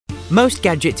Most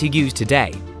gadgets you use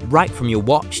today, right from your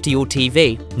watch to your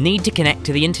TV, need to connect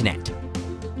to the internet.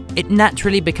 It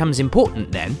naturally becomes important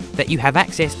then that you have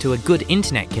access to a good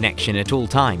internet connection at all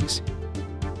times.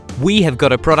 We have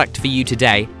got a product for you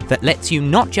today that lets you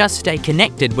not just stay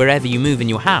connected wherever you move in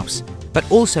your house, but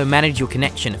also manage your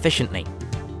connection efficiently.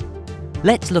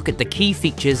 Let's look at the key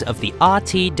features of the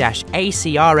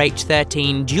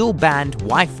RT-ACRH13 Dual-Band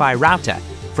Wi-Fi Router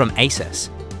from ASUS.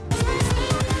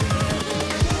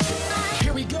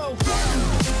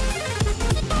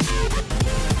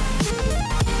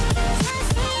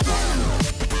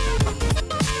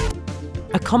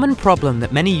 A common problem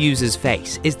that many users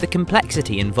face is the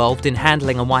complexity involved in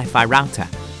handling a Wi-Fi router.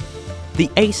 The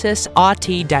ASUS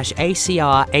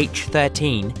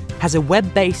RT-ACRH13 has a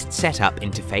web-based setup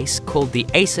interface called the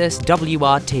ASUS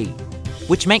WRT,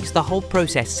 which makes the whole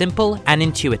process simple and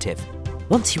intuitive.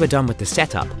 Once you are done with the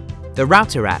setup, the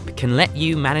router app can let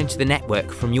you manage the network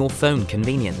from your phone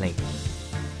conveniently.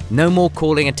 No more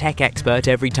calling a tech expert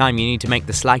every time you need to make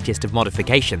the slightest of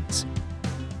modifications.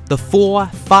 The 4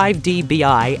 5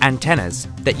 dBi antennas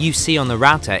that you see on the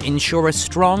router ensure a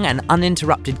strong and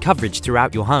uninterrupted coverage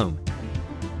throughout your home.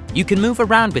 You can move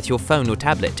around with your phone or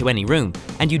tablet to any room,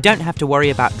 and you don't have to worry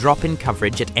about drop-in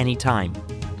coverage at any time.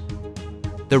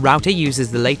 The router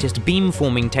uses the latest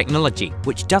beamforming technology,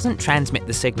 which doesn't transmit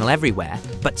the signal everywhere,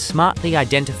 but smartly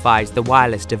identifies the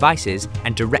wireless devices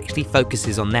and directly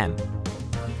focuses on them.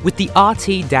 With the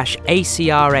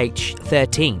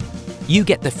RT-ACRH13, you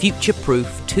get the future-proof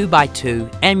 2x2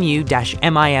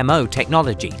 MU-MIMO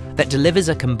technology that delivers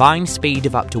a combined speed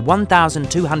of up to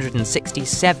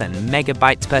 1,267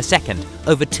 megabytes per second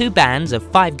over 2 bands of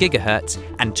 5 GHz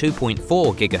and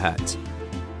 2.4 GHz.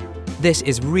 This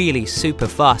is really super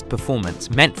fast performance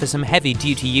meant for some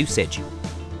heavy-duty usage.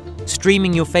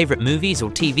 Streaming your favorite movies or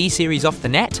TV series off the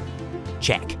net?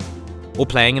 Check. Or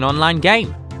playing an online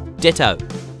game? Ditto.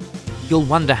 You'll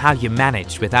wonder how you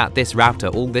managed without this router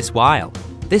all this while.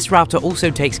 This router also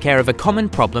takes care of a common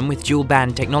problem with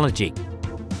dual-band technology.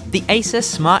 The ASUS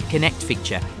Smart Connect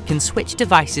feature can switch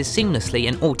devices seamlessly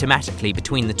and automatically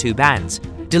between the 2 bands,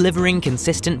 delivering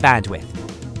consistent bandwidth.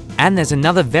 And there's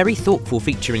another very thoughtful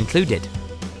feature included.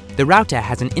 The router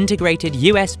has an integrated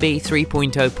USB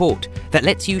 3.0 port that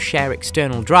lets you share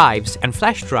external drives and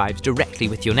flash drives directly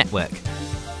with your network.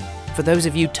 For those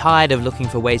of you tired of looking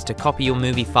for ways to copy your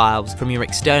movie files from your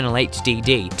external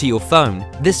HDD to your phone,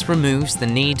 this removes the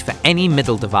need for any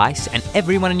middle device, and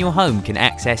everyone in your home can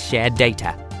access shared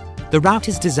data. The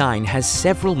router's design has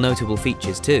several notable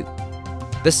features too.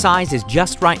 The size is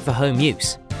just right for home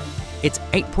use. Its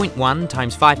 8.1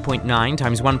 x 5.9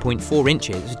 x 1.4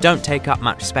 inches don't take up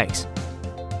much space.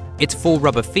 Its 4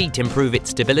 rubber feet improve its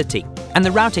stability, and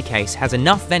the router case has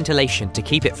enough ventilation to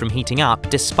keep it from heating up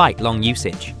despite long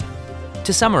usage.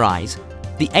 To summarize,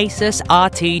 the ASUS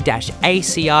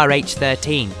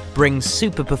RT-ACRH13 brings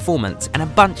super performance and a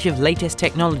bunch of latest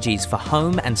technologies for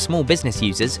home and small business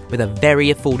users with a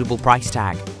very affordable price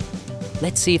tag.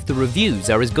 Let's see if the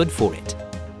reviews are as good for it.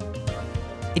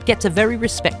 It gets a very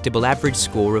respectable average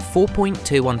score of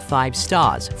 4.2 on 5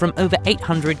 stars from over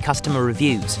 800 customer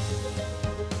reviews.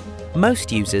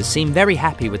 Most users seem very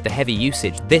happy with the heavy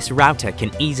usage this router can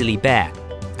easily bear,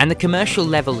 and the commercial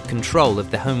level of control of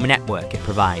the home network it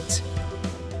provides.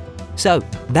 So,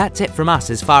 that's it from us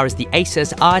as far as the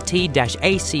ASUS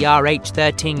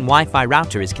RT-ACRH13 Wi-Fi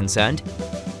router is concerned.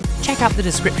 Check out the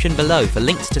description below for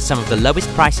links to some of the lowest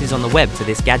prices on the web for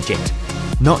this gadget.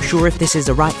 Not sure if this is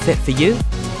the right fit for you?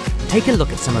 Take a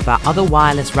look at some of our other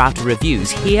wireless router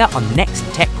reviews here on Next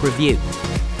Tech Review.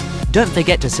 Don't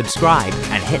forget to subscribe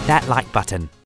and hit that like button.